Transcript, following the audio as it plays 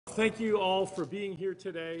Thank you all for being here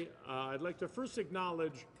today. I'd like to first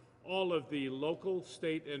acknowledge all of the local,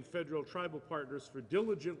 state, and federal tribal partners for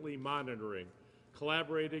diligently monitoring,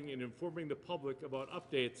 collaborating, and informing the public about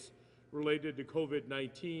updates related to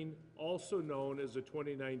COVID-19, also known as the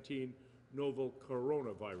 2019 novel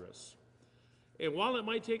coronavirus. And while it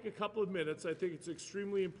might take a couple of minutes, I think it's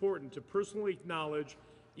extremely important to personally acknowledge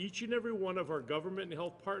each and every one of our government and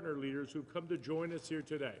health partner leaders who've come to join us here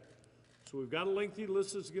today. So we've got a lengthy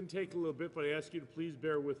list that's going to take a little bit, but I ask you to please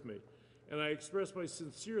bear with me. And I express my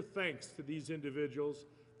sincere thanks to these individuals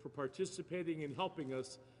for participating and helping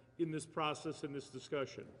us in this process and this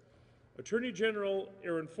discussion. Attorney General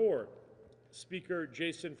Aaron Ford, Speaker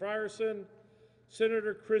Jason Frierson,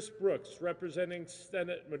 Senator Chris Brooks, representing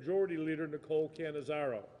Senate Majority Leader Nicole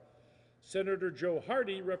Cannizzaro, Senator Joe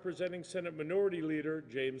Hardy, representing Senate Minority Leader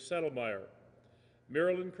James Settlemeyer,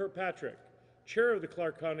 Marilyn Kirkpatrick, Chair of the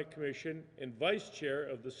Clark County Commission and Vice Chair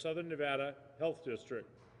of the Southern Nevada Health District,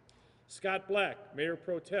 Scott Black, Mayor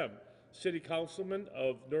Pro Tem, City Councilman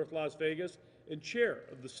of North Las Vegas and Chair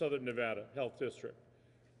of the Southern Nevada Health District,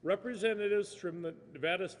 representatives from the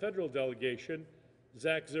Nevada's federal delegation,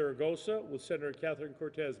 Zach Zaragoza with Senator Catherine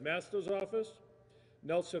Cortez Masto's office,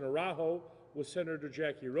 Nelson Araujo with Senator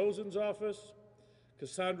Jackie Rosen's office,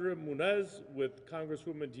 Cassandra Munez with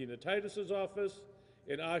Congresswoman Tina Titus's office,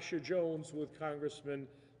 and Asha Jones with Congressman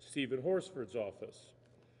Stephen Horsford's office.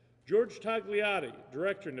 George Tagliati,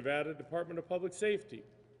 Director, Nevada Department of Public Safety.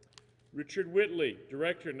 Richard Whitley,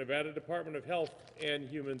 Director, Nevada Department of Health and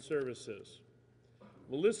Human Services.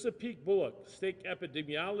 Melissa Peak Bullock, State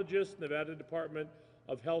Epidemiologist, Nevada Department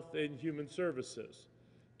of Health and Human Services.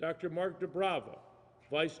 Dr. Mark DeBrava,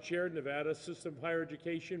 Vice Chair, Nevada System of Higher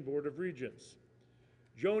Education Board of Regents.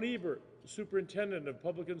 Joan Ebert, Superintendent of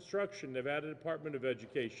Public Instruction, Nevada Department of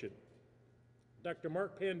Education. Dr.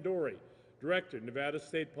 Mark Pandori, Director, Nevada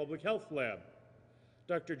State Public Health Lab.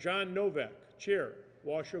 Dr. John Novak, Chair,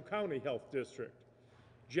 Washoe County Health District.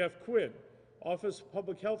 Jeff Quinn, Office of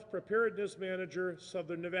Public Health Preparedness Manager,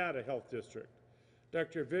 Southern Nevada Health District.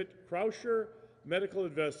 Dr. Vit Krauscher, Medical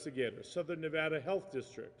Investigator, Southern Nevada Health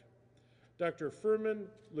District. Dr. Furman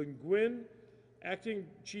Linguin, Acting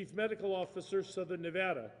Chief Medical Officer, Southern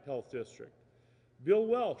Nevada Health District. Bill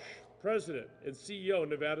Welsh, President and CEO,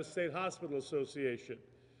 Nevada State Hospital Association.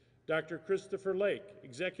 Dr. Christopher Lake,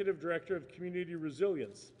 Executive Director of Community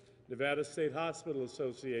Resilience, Nevada State Hospital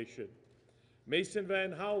Association. Mason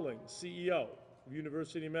Van Howling, CEO of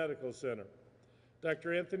University Medical Center.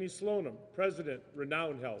 Dr. Anthony Slonim, President,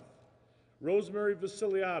 Renown Health. Rosemary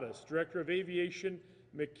Vasiliadis, Director of Aviation,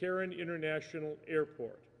 McCarran International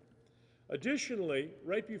Airport. Additionally,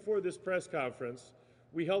 right before this press conference,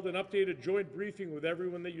 we held an updated joint briefing with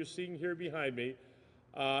everyone that you're seeing here behind me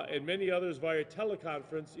and many others via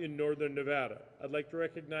teleconference in Northern Nevada. I'd like to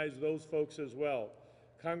recognize those folks as well.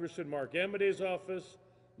 Congressman Mark Amadei's office,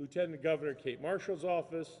 Lieutenant Governor Kate Marshall's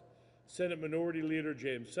office, Senate Minority Leader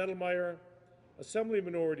James Settlemeyer, Assembly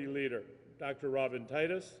Minority Leader Dr. Robin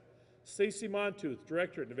Titus, Stacy Montooth,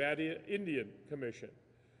 Director, Nevada Indian Commission,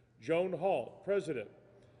 Joan Hall, President,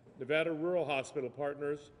 Nevada Rural Hospital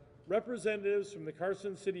Partners, representatives from the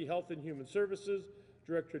Carson City Health and Human Services,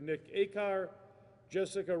 Director Nick Akar,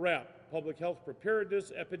 Jessica Rapp, Public Health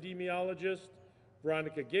Preparedness Epidemiologist,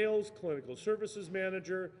 Veronica Gales, Clinical Services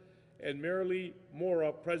Manager, and Marilee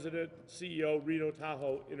Mora, President, CEO, Reno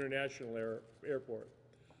Tahoe International Airport.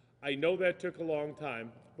 I know that took a long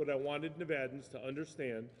time, but I wanted Nevadans to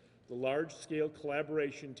understand the large-scale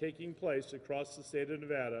collaboration taking place across the state of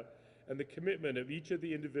Nevada and the commitment of each of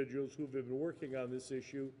the individuals who have been working on this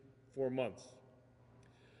issue for months.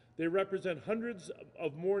 They represent hundreds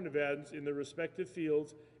of more Nevadans in their respective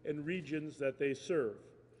fields and regions that they serve,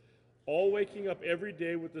 all waking up every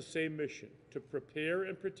day with the same mission, to prepare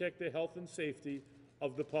and protect the health and safety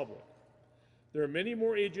of the public. There are many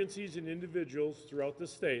more agencies and individuals throughout the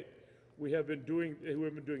state who have been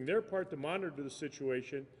doing their part to monitor the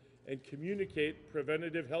situation and communicate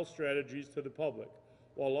preventative health strategies to the public,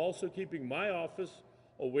 while also keeping my office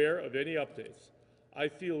aware of any updates. I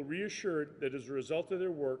feel reassured that as a result of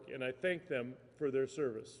their work, and I thank them for their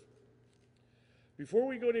service. Before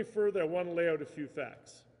we go any further, I want to lay out a few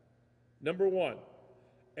facts. Number one,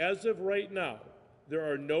 as of right now, there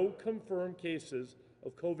are no confirmed cases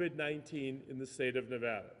of COVID-19 in the state of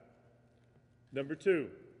Nevada. Number two,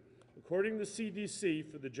 according to the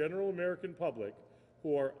CDC, for the general American public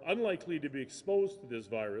who are unlikely to be exposed to this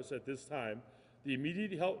virus at this time, the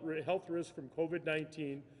immediate health risk from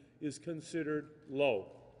COVID-19 is considered low.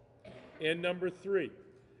 And number three,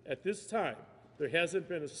 at this time, there hasn't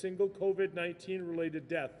been a single COVID-19 related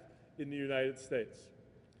death in the United States.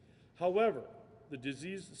 However,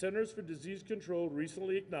 the Centers for Disease Control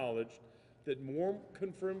recently acknowledged that more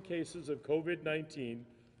confirmed cases of COVID-19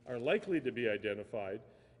 are likely to be identified,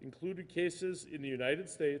 including cases in the United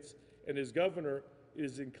States, and as governor, it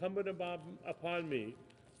is incumbent upon me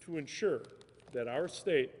to ensure that our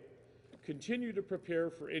state continue to prepare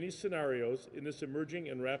for any scenarios in this emerging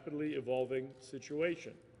and rapidly evolving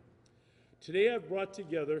situation. Today I've brought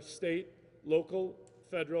together state, local,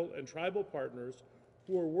 federal, and tribal partners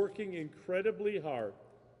who are working incredibly hard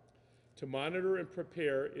to monitor and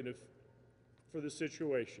prepare for the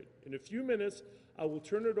situation. In a few minutes, I will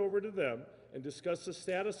turn it over to them and discuss the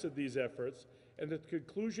status of these efforts, and at the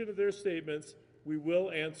conclusion of their statements, we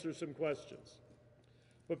will answer some questions.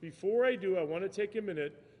 But before I do, I want to take a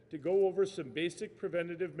minute to go over some basic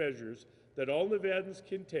preventative measures that all Nevadans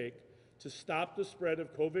can take to stop the spread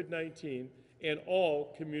of COVID-19 and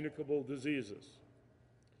all communicable diseases.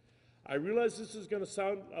 I realize this is going to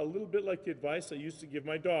sound a little bit like the advice I used to give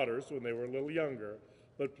my daughters when they were a little younger,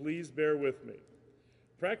 but please bear with me.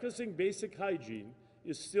 Practicing basic hygiene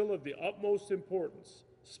is still of the utmost importance.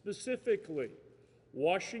 Specifically,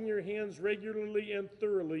 washing your hands regularly and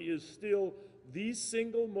thoroughly is still the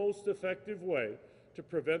single most effective way to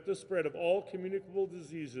prevent the spread of all communicable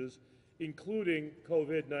diseases, including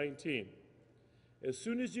COVID-19. As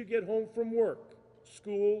soon as you get home from work,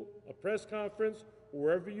 school, a press conference,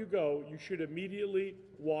 wherever you go, you should immediately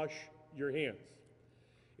wash your hands.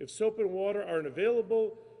 If soap and water aren't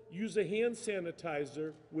available, use a hand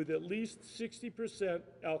sanitizer with at least 60%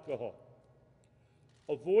 alcohol.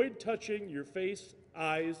 Avoid touching your face,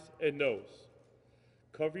 eyes, and nose.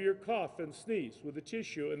 Cover your cough and sneeze with a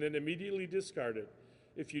tissue and then immediately discard it.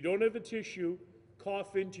 If you don't have a tissue,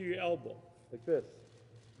 cough into your elbow, like this.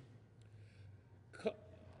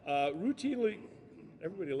 Routinely,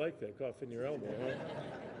 everybody liked that, cough in your elbow, huh?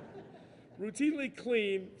 Routinely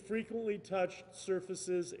clean frequently touched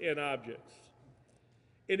surfaces and objects.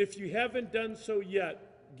 And if you haven't done so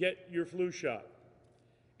yet, get your flu shot.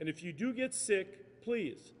 And if you do get sick,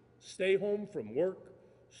 please stay home from work,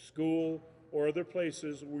 school, or other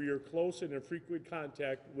places where you're close and in frequent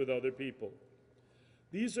contact with other people.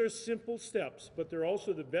 These are simple steps, but they're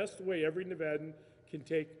also the best way every Nevadan can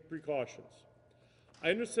take precautions. I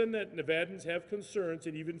understand that Nevadans have concerns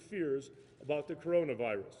and even fears about the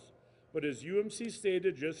coronavirus, but as UMC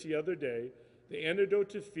stated just the other day, the antidote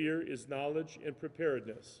to fear is knowledge and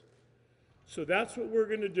preparedness. So that's what we're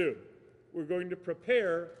going to do. We're going to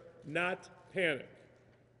prepare, not panic.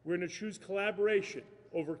 We're going to choose collaboration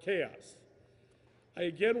over chaos. I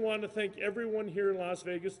again want to thank everyone here in Las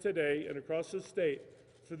Vegas today and across the state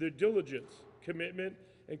for their diligence, commitment,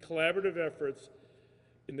 and collaborative efforts.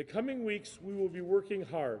 In the coming weeks, we will be working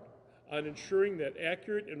hard on ensuring that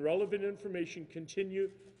accurate and relevant information continue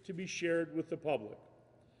to be shared with the public.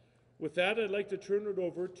 With that, I'd like to turn it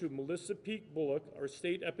over to Melissa Peak Bullock, our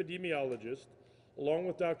state epidemiologist, along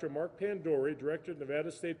with Dr. Mark Pandori, Director of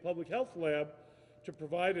Nevada State Public Health Lab, to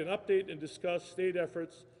provide an update and discuss state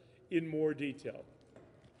efforts in more detail.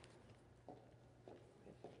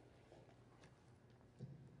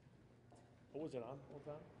 Oh, was it on? Was it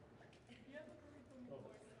on?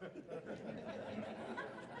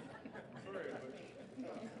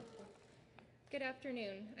 Good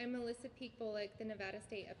afternoon. I'm Melissa Peak Bullock, the Nevada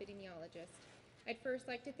State Epidemiologist. I'd first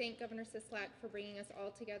like to thank Governor Sisolak for bringing us all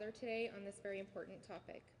together today on this very important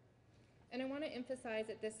topic. And I want to emphasize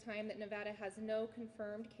at this time that Nevada has no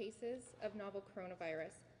confirmed cases of novel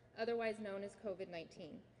coronavirus, otherwise known as COVID-19,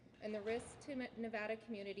 and the risk to Nevada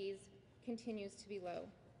communities continues to be low.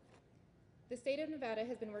 The state of Nevada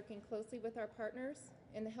has been working closely with our partners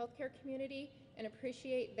in the healthcare community and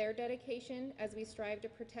appreciate their dedication as we strive to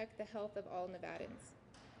protect the health of all Nevadans.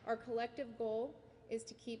 Our collective goal is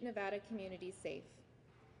to keep Nevada communities safe.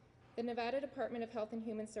 The Nevada Department of Health and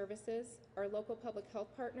Human Services, our local public health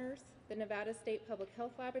partners, the Nevada State Public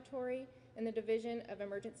Health Laboratory, and the Division of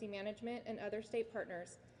Emergency Management and other state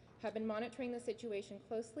partners have been monitoring the situation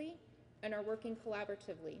closely and are working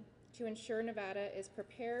collaboratively to ensure Nevada is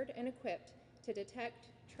prepared and equipped to detect,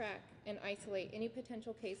 track, and isolate any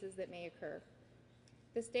potential cases that may occur.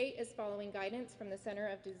 The state is following guidance from the Center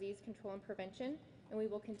of Disease Control and Prevention, and we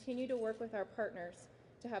will continue to work with our partners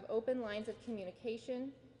to have open lines of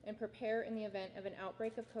communication and prepare in the event of an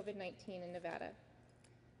outbreak of COVID-19 in Nevada.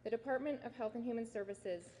 The Department of Health and Human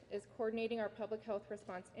Services is coordinating our public health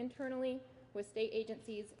response internally with state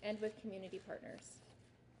agencies and with community partners.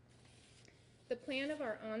 The plan of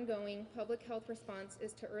our ongoing public health response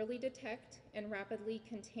is to early detect and rapidly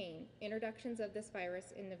contain introductions of this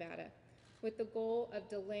virus in Nevada, with the goal of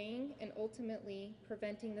delaying and ultimately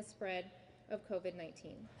preventing the spread of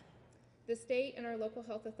COVID-19. The state and our local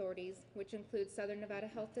health authorities, which include Southern Nevada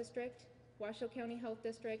Health District, Washoe County Health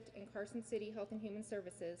District, and Carson City Health and Human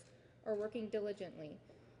Services, are working diligently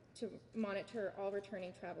to monitor all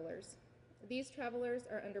returning travelers. These travelers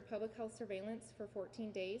are under public health surveillance for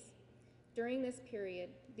 14 days. During this period,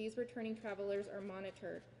 these returning travelers are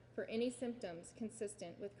monitored for any symptoms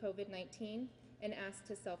consistent with COVID-19 and asked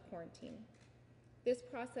to self-quarantine. This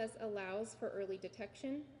process allows for early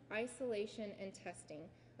detection, isolation, and testing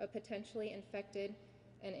of potentially infected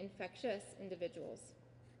and infectious individuals.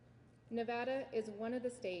 Nevada is one of the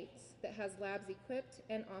states that has labs equipped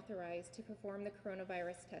and authorized to perform the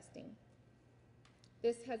coronavirus testing.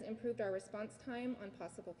 This has improved our response time on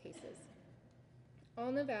possible cases.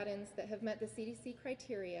 All Nevadans that have met the CDC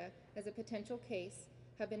criteria as a potential case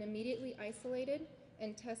have been immediately isolated,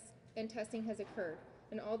 and testing has occurred,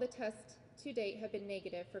 and all the tests to date have been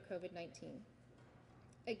negative for COVID-19.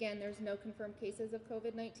 Again, there's no confirmed cases of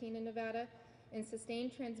COVID-19 in Nevada, and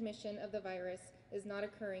sustained transmission of the virus is not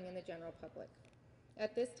occurring in the general public.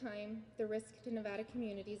 At this time, the risk to Nevada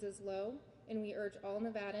communities is low, and we urge all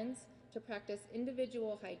Nevadans to practice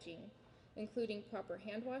individual hygiene, including proper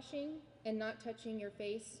hand washing and not touching your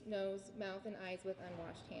face, nose, mouth, and eyes with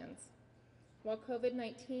unwashed hands. While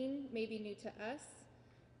COVID-19 may be new to us,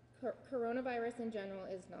 coronavirus in general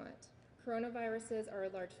is not. Coronaviruses are a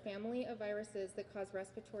large family of viruses that cause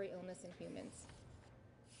respiratory illness in humans.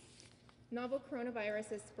 Novel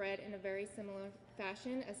coronavirus is spread in a very similar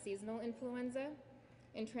fashion as seasonal influenza,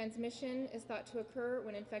 and transmission is thought to occur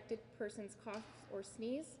when infected persons cough or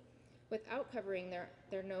sneeze without covering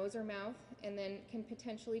their nose or mouth, and then can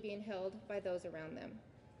potentially be inhaled by those around them.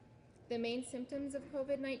 The main symptoms of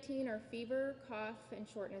COVID-19 are fever, cough, and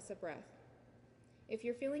shortness of breath. If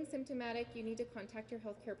you're feeling symptomatic, you need to contact your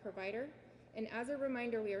healthcare provider. And as a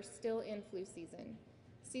reminder, we are still in flu season.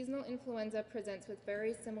 Seasonal influenza presents with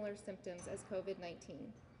very similar symptoms as COVID-19.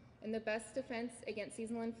 And the best defense against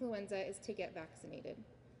seasonal influenza is to get vaccinated.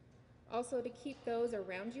 Also, to keep those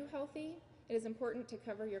around you healthy, it is important to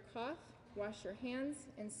cover your cough, wash your hands,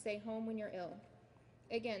 and stay home when you're ill.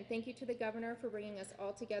 Again, thank you to the governor for bringing us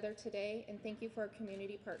all together today, and thank you for our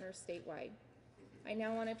community partners statewide. I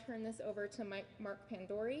now want to turn this over to Mark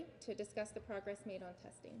Pandori to discuss the progress made on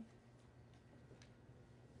testing.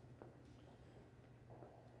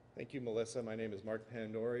 Thank you, Melissa. My name is Mark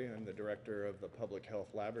Pandori. I'm the director of the Public Health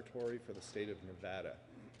Laboratory for the state of Nevada.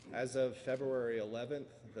 As of February 11th,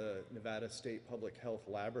 the Nevada State Public Health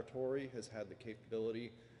Laboratory has had the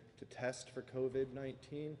capability to test for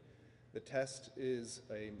COVID-19. The test is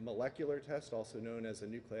a molecular test, also known as a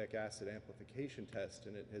nucleic acid amplification test,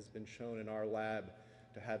 and it has been shown in our lab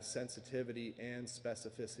to have sensitivity and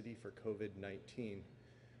specificity for COVID-19.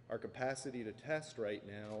 Our capacity to test right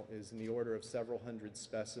now is in the order of several hundred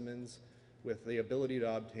specimens, with the ability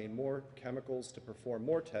to obtain more chemicals to perform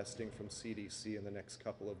more testing from CDC in the next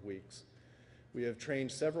couple of weeks. We have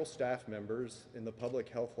trained several staff members in the public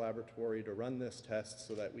health laboratory to run this test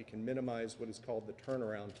so that we can minimize what is called the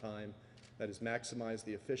turnaround time, that is, maximize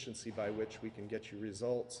the efficiency by which we can get you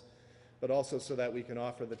results, but also so that we can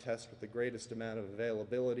offer the test with the greatest amount of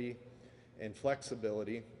availability and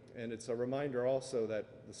flexibility. And it's a reminder also that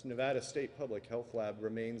this Nevada State Public Health Lab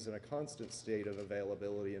remains in a constant state of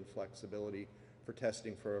availability and flexibility for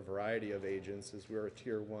testing for a variety of agents, as we're a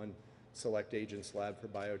Tier 1 select agents lab for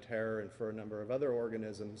bioterror and for a number of other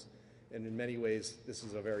organisms. And in many ways, this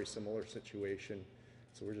is a very similar situation.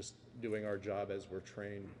 So we're just doing our job as we're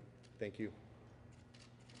trained. Thank you.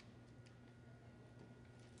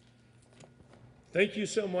 Thank you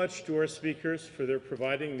so much to our speakers for their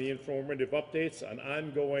providing the informative updates on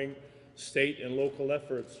ongoing state and local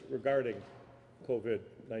efforts regarding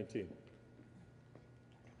COVID-19.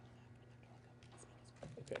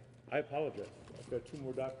 Okay, I apologize. I've got two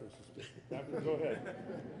more doctors to speak. Doctor, go ahead.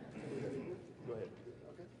 Go ahead.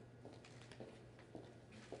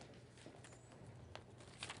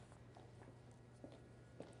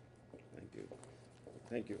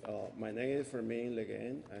 Thank you. My name is Fermin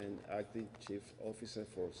Leguin. I'm Acting Chief Officer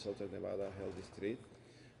for Southern Nevada Health District.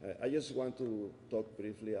 I just want to talk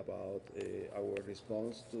briefly about our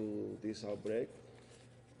response to this outbreak.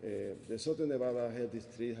 The Southern Nevada Health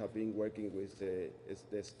District have been working with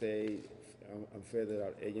the state and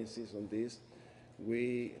federal agencies on this.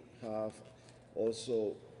 We have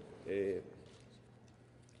also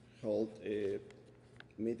held a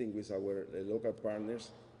meeting with our local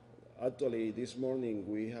partners. Actually, this morning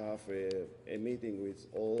we have a meeting with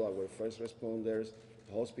all our first responders,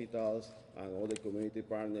 hospitals, and all the community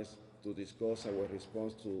partners to discuss our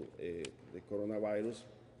response to the coronavirus.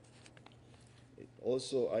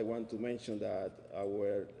 Also, I want to mention that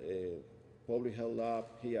our public health lab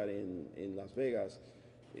here in Las Vegas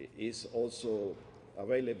is also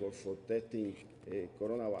available for testing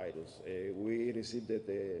coronavirus. We received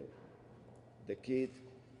the kit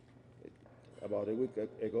about a week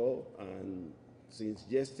ago, and since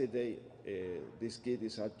yesterday, this kit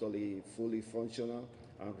is actually fully functional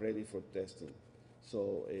and ready for testing.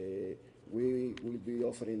 So we will be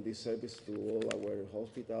offering this service to all our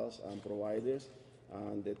hospitals and providers,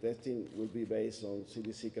 and the testing will be based on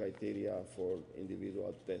CDC criteria for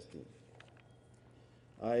individual testing.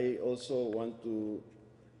 I also want to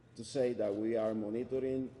say that we are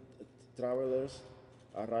monitoring travelers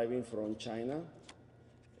arriving from China.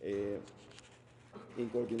 In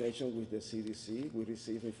coordination with the CDC, we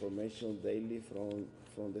receive information daily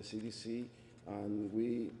from the CDC, and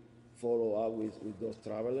we follow up with those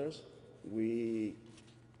travelers. We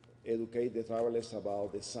educate the travelers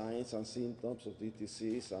about the signs and symptoms of this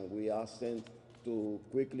disease, and we ask them to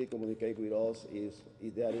quickly communicate with us if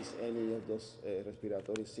there is any of those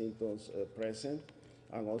respiratory symptoms present.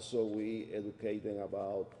 And also we educate them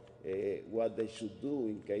about what they should do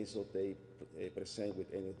in case of they present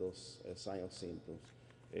with any of those signs or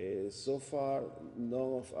symptoms. So far,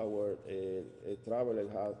 none of our travelers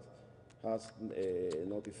has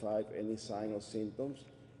notified any sign or symptoms,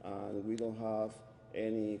 and we don't have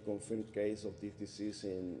any confirmed case of this disease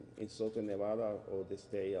in Southern Nevada or the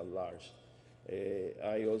state at large.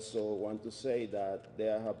 I also want to say that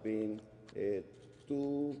there have been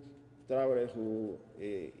 2 travelers who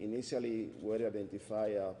initially were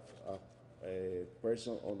identified as a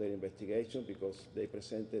person under investigation because they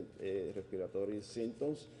presented respiratory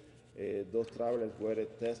symptoms. Those travelers were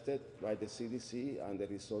tested by the CDC, and the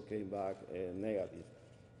result came back negative.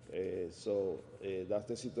 So that's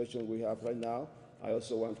the situation we have right now. I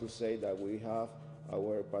also want to say that we have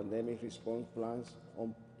our pandemic response plans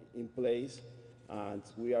in place, and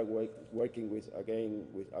we are working with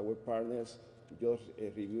our partners, just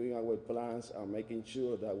reviewing our plans and making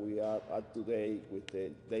sure that we are up to date with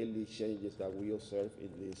the daily changes that we observe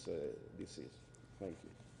in this disease. Thank you.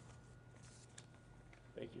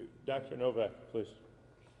 Thank you. Dr. Novak, please.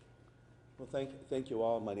 Well, thank you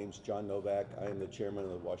all. My name is John Novak. I am the chairman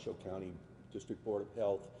of the Washoe County District Board of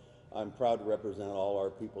Health. I'm proud to represent all our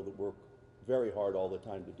people that work very hard all the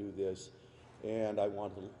time to do this. And I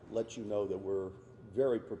want to let you know that we're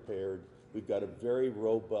very prepared. We've got a very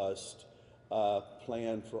robust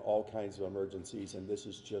plan for all kinds of emergencies, and this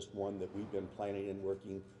is just one that we've been planning and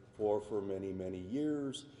working for many, many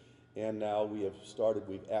years. And now we've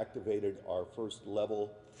activated our first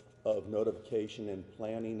level of notification and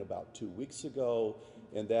planning about 2 weeks ago,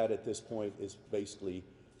 and that at this point is basically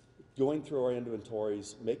going through our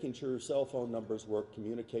inventories, making sure cell phone numbers work,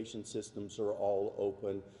 communication systems are all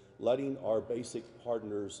open, letting our basic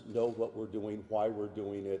partners know what we're doing, why we're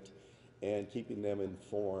doing it, and keeping them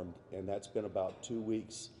informed. And that's been about 2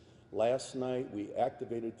 weeks. Last night we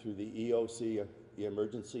activated through the EOC, the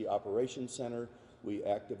Emergency Operations Center, we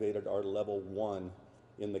activated our level 1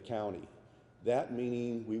 in the county. That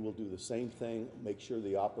meaning we will do the same thing, make sure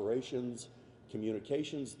the operations,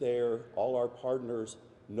 communications there, all our partners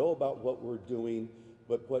know about what we're doing,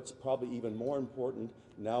 but what's probably even more important,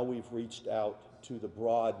 now we've reached out to the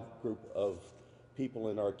broad group of people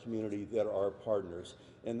in our community that are our partners.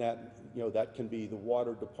 And that, that can be the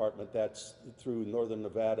water department, that's through Northern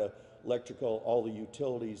Nevada Electrical, all the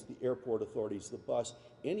utilities, the airport authorities, the bus,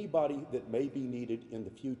 anybody that may be needed in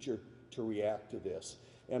the future to react to this.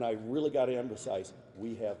 And I really got to emphasize,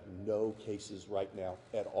 we have no cases right now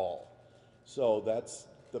at all. So that's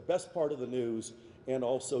the best part of the news. And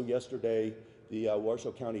also yesterday, the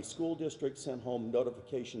Washoe County School District sent home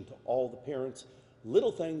notification to all the parents,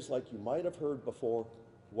 little things like you might have heard before: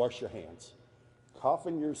 wash your hands, cough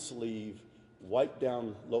in your sleeve, wipe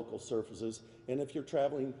down local surfaces, and if you're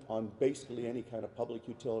traveling on basically any kind of public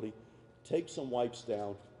utility, take some wipes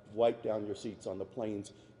down, wipe down your seats on the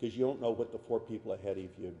planes, because you don't know what the 4 people ahead of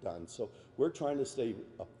you have done. So we're trying to stay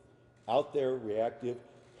out there, reactive.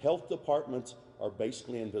 Health departments are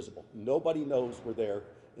basically invisible. Nobody knows we're there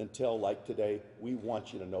until, like today, we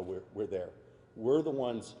want you to know we're there. We're the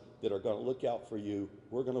ones that are going to look out for you.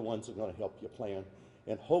 We're the ones that are going to help you plan.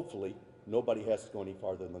 And hopefully, nobody has to go any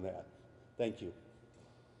farther than that. Thank you.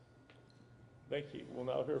 Thank you. We'll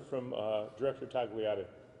now hear from Director Tagliata,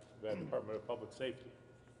 the Department of Public Safety.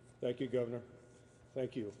 Thank you, Governor.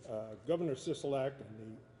 Thank you. Governor Sisolak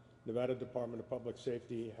and the Nevada Department of Public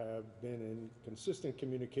Safety have been in consistent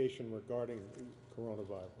communication regarding the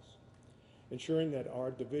coronavirus, ensuring that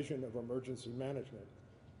our Division of Emergency Management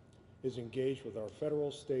is engaged with our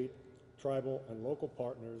federal, state, tribal, and local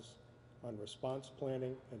partners on response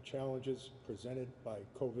planning and challenges presented by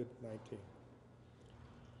COVID-19.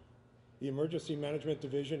 The Emergency Management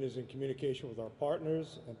Division is in communication with our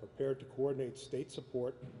partners and prepared to coordinate state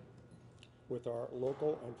support with our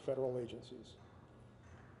local and federal agencies.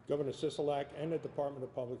 Governor Sisolak and the Department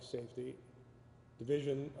of Public Safety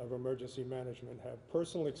Division of Emergency Management have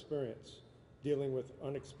personal experience dealing with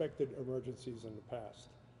unexpected emergencies in the past,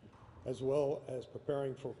 as well as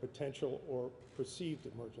preparing for potential or perceived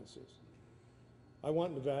emergencies. I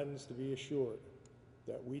want Nevadans to be assured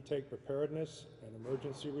that we take preparedness and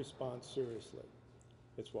emergency response seriously.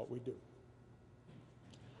 It's what we do.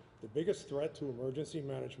 The biggest threat to emergency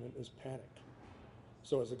management is panic.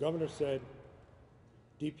 So as the governor said,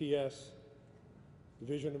 DPS,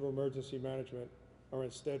 Division of Emergency Management, are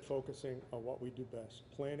instead focusing on what we do best,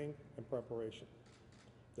 planning and preparation.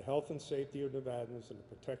 The health and safety of Nevadans and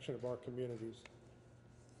the protection of our communities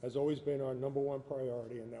has always been our #1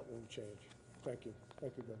 priority, and that won't change. Thank you.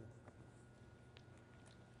 Thank you, Governor.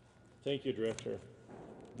 Thank you, Director.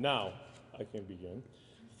 Now I can begin.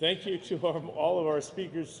 Thank you to all of our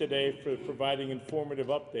speakers today for providing informative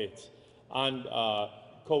updates on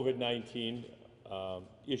COVID-19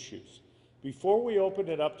 issues. Before we open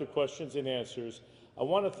it up to questions and answers, I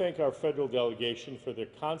want to thank our federal delegation for their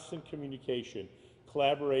constant communication,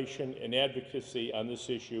 collaboration, and advocacy on this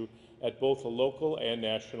issue at both the local and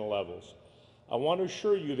national levels. I want to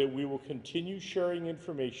assure you that we will continue sharing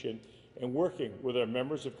information and working with our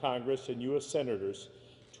members of Congress and U.S. Senators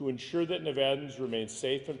to ensure that Nevadans remain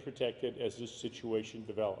safe and protected as this situation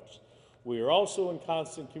develops. We are also in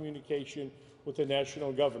constant communication with the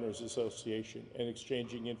National Governors Association and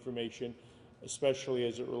exchanging information, especially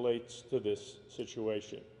as it relates to this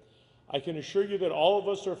situation. I can assure you that all of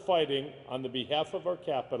us are fighting on the behalf of our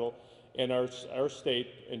capital and our state,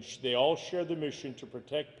 and they all share the mission to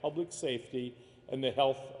protect public safety and the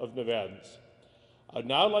health of Nevadans. I'd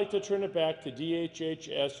now like to turn it back to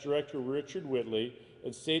DHHS Director Richard Whitley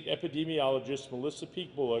and State Epidemiologist Melissa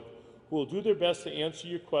Peak-Bullock, who will do their best to answer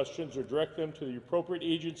your questions or direct them to the appropriate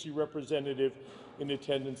agency representative in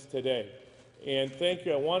attendance today. And thank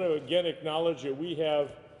you. I want to again acknowledge that we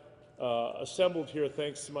have assembled here,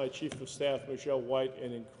 thanks to my Chief of Staff, Michelle White,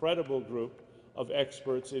 an incredible group of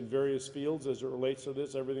experts in various fields as it relates to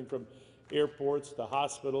this, everything from airports to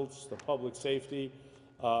hospitals to public safety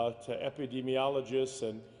to epidemiologists,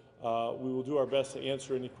 and we will do our best to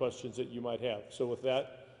answer any questions that you might have. So with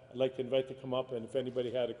that, I'd like to invite to come up, and if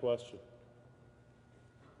anybody had a question.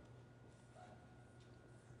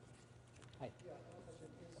 Hi. Yeah,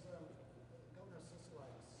 Governor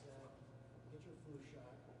Sisolak said, get your flu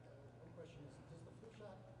shot. One question is the flu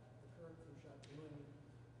shot, the current flu shot, doing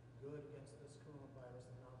good against this coronavirus,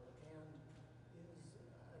 the novel? And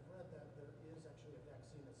I've read that there is actually a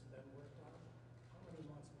vaccine that's been worked on. How many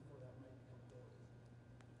months before that might become available?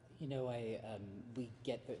 You know,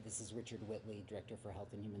 this is Richard Whitley, Director for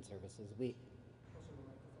Health and Human Services.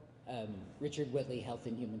 Richard Whitley, Health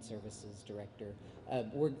and Human Services Director.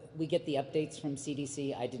 We get the updates from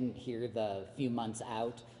CDC. I didn't hear the few months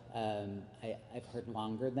out. I've heard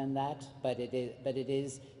longer than that, but it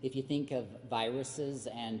is, if you think of viruses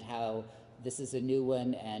and how this is a new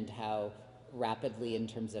one and how rapidly in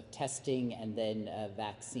terms of testing and then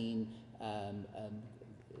vaccine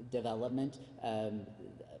development,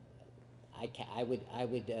 I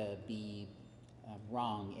would be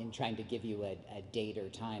wrong in trying to give you a date or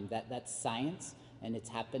time. That's science, and it's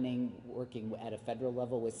happening working at a federal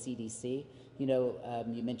level with CDC. You know,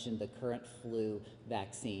 you mentioned the current flu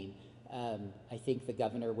vaccine. I think the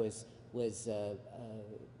governor was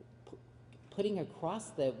putting across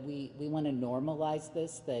that we want to normalize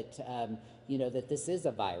this, that you know, that this is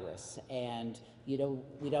a virus, and you know,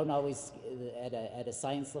 we don't always at a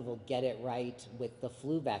science level get it right with the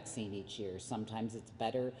flu vaccine each year. Sometimes it's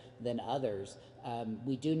better than others.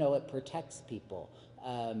 We do know it protects people,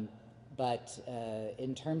 but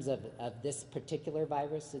in terms of this particular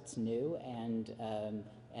virus, it's new, and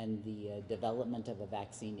the development of a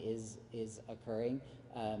vaccine is occurring.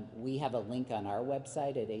 We have a link on our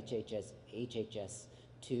website at HHS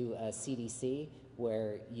to CDC,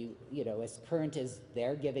 where you know, as current as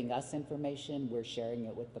they're giving us information, we're sharing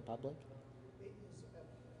it with the public.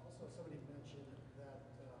 Also, somebody mentioned that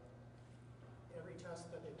every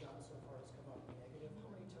test that they've done so far has come up negative.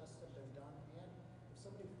 How many tests have been done? And if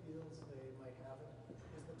somebody feels they might have it,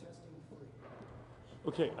 is the testing free?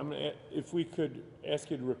 Okay, if we could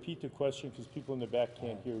ask you to repeat the question, because people in the back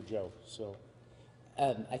can't hear Joe. So.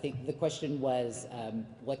 I think the question was,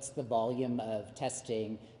 what's the volume of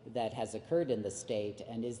testing that has occurred in the state,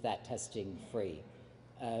 and is that testing free?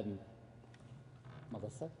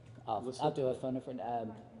 Melissa? I'll do a phone a friend.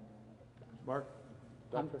 Mark?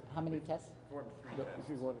 How many tests? If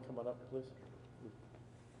you want to come on up, please.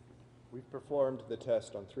 We've performed the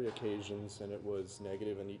test on 3 occasions, and it was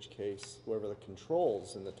negative in each case. However, the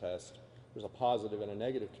controls in the test, there's a positive and a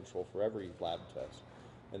negative control for every lab test.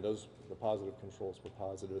 And the positive controls were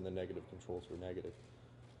positive and the negative controls were negative.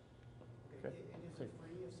 Okay. And is it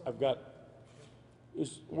free if I've got,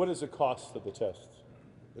 what is the cost of the test?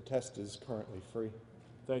 The test is currently free.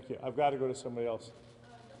 Thank you. I've got to go to somebody else.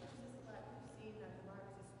 Dr. Sisolak, we've seen that the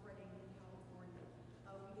virus is spreading in California. We get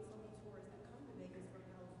so many tourists that come to Vegas from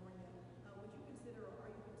California. Would you consider, or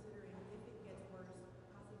are you considering, if it gets worse,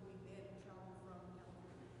 possibly ban travel from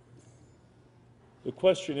California? The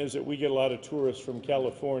question is that we get a lot of tourists from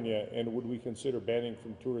California, and would we consider banning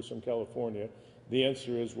from tourists from California? The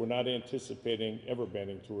answer is we're not anticipating ever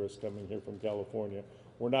banning tourists coming here from California.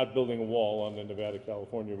 We're not building a wall on the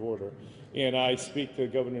Nevada-California border. And I speak to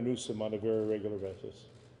Governor Newsom on a very regular basis.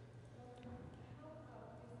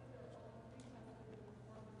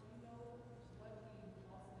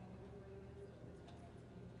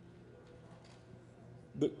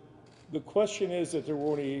 The question is that there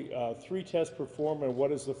were only 3 tests performed, and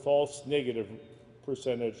what is the false negative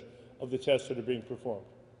percentage of the tests that are being performed?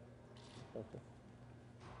 Okay.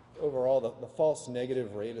 Overall, the false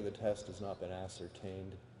negative rate of the test has not been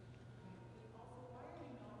ascertained.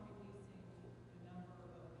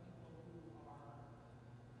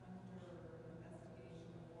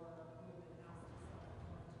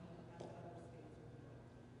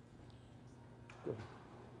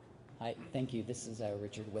 Hi, thank you. This is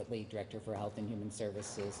Richard Whitley, Director for Health and Human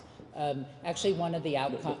Services. Actually, one of the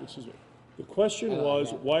outcomes... Excuse me. The question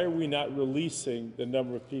was, why are we not releasing the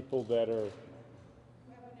number of people that are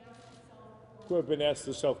who have been asked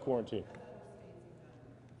to self-quarantine?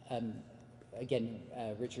 Again,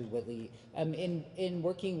 Richard Whitley, in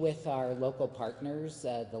working with our local partners,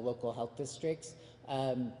 the local health districts,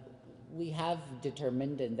 we have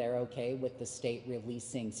determined, and they're okay with the state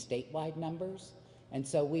releasing statewide numbers. And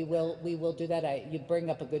so we will do that. You bring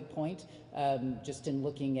up a good point. Just in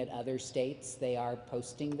looking at other states, they are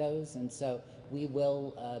posting those, and so we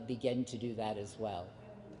will begin to do that as well.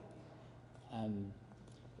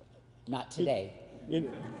 Not today.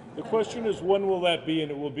 The question is, when will that be? And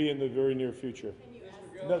it will be in the very near future.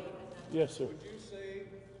 Yes, sir. Would you say,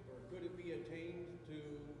 or could it be attained to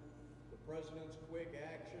the president's quick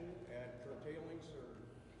action at curtailing or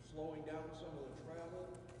slowing down some of the travel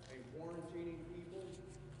and quarantining people,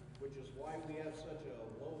 which is why we have such a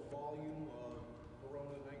low volume of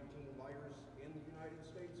Corona-19 virus in the United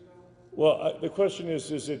States now? Well, the question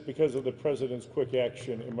is it because of the president's quick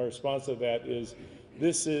action? And my response to that is,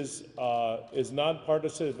 this is as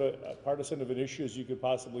nonpartisan partisan of an issue as you could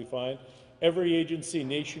possibly find. Every agency,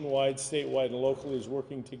 nationwide, statewide, and locally, is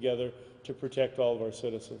working together to protect all of our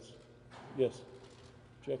citizens. Yes,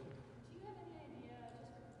 Jack. Do you have any idea, just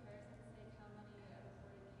for comparison's sake, how many reported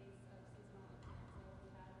cases of seasonal influenza we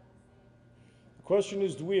have in the state? The question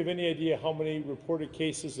is, do we have any idea how many reported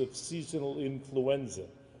cases of seasonal influenza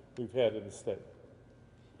we've had in the state?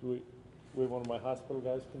 Do we have one of my hospital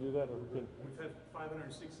guys can do that, or who can? We've had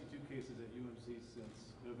 562 cases at UMC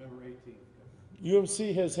since November 18th.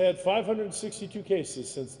 UMC has had 562 cases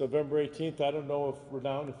since November 18th. I don't know if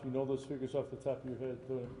Redound, if you know those figures off the top of your head.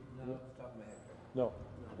 No, off the top of my head. No.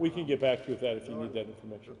 We can get back to you with that if you need that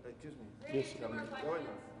information. Excuse me. Yes. Can you estimate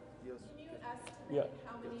Yeah.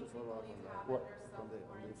 how many Just to people follow up you on have that. What? under On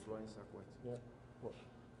the influenza question. Yeah. What?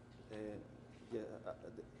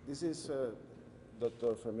 This is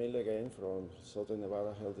Dr. Fermin again from Southern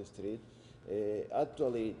Nevada Health District.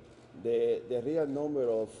 Actually, the real number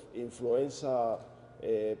of influenza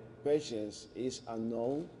patients is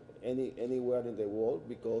unknown anywhere in the world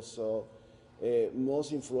because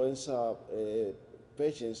most influenza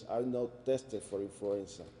patients are not tested for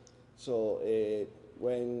influenza. So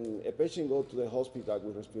when a patient goes to the hospital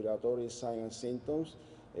with respiratory signs and symptoms,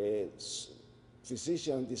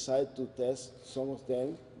 physicians decide to test some of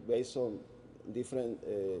them based on different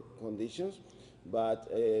conditions, but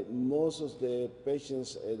most of the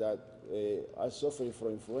patients that are suffering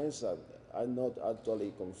from influenza are not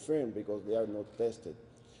actually confirmed because they are not tested.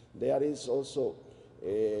 There is also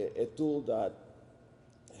a tool that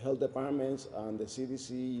health departments and the CDC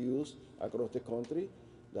use across the country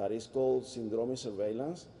that is called syndromic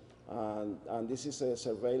surveillance. And this is a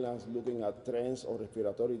surveillance looking at trends of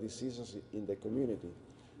respiratory diseases in the community.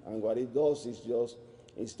 And what it does is just,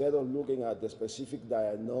 instead of looking at the specific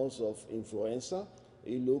diagnosis of influenza,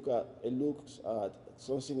 it looks at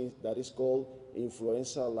something that is called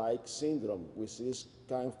influenza-like syndrome, which is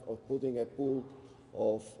kind of putting a pool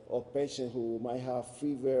of patients who might have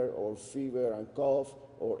fever and cough,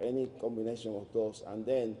 or any combination of those. And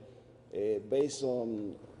then, based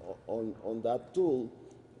on that tool,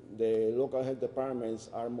 the local health departments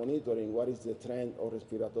are monitoring what is the trend of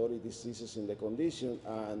respiratory diseases in the condition,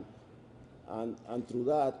 and through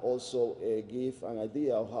that also give an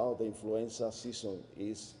idea of how the influenza season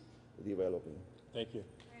is developing. Thank you.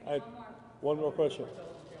 I had one more question. What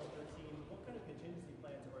kind of contingency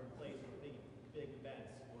plans are in place for big events?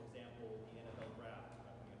 For example, the NFL draft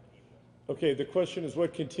coming up in April. Okay, the question is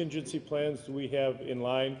what contingency plans do we have in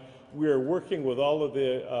line? We are working with all of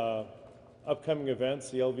the upcoming events,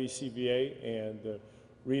 the LVCVA and the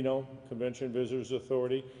Reno Convention Visitors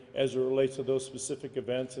Authority, as it relates to those specific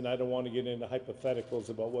events, and I don't want to get into hypotheticals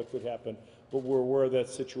about what could happen, but we're aware of that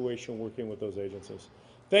situation working with those agencies.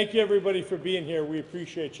 Thank you, everybody, for being here. We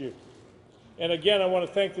appreciate you. And again, I want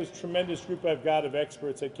to thank this tremendous group I've got of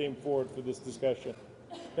experts that came forward for this discussion.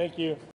 Thank you.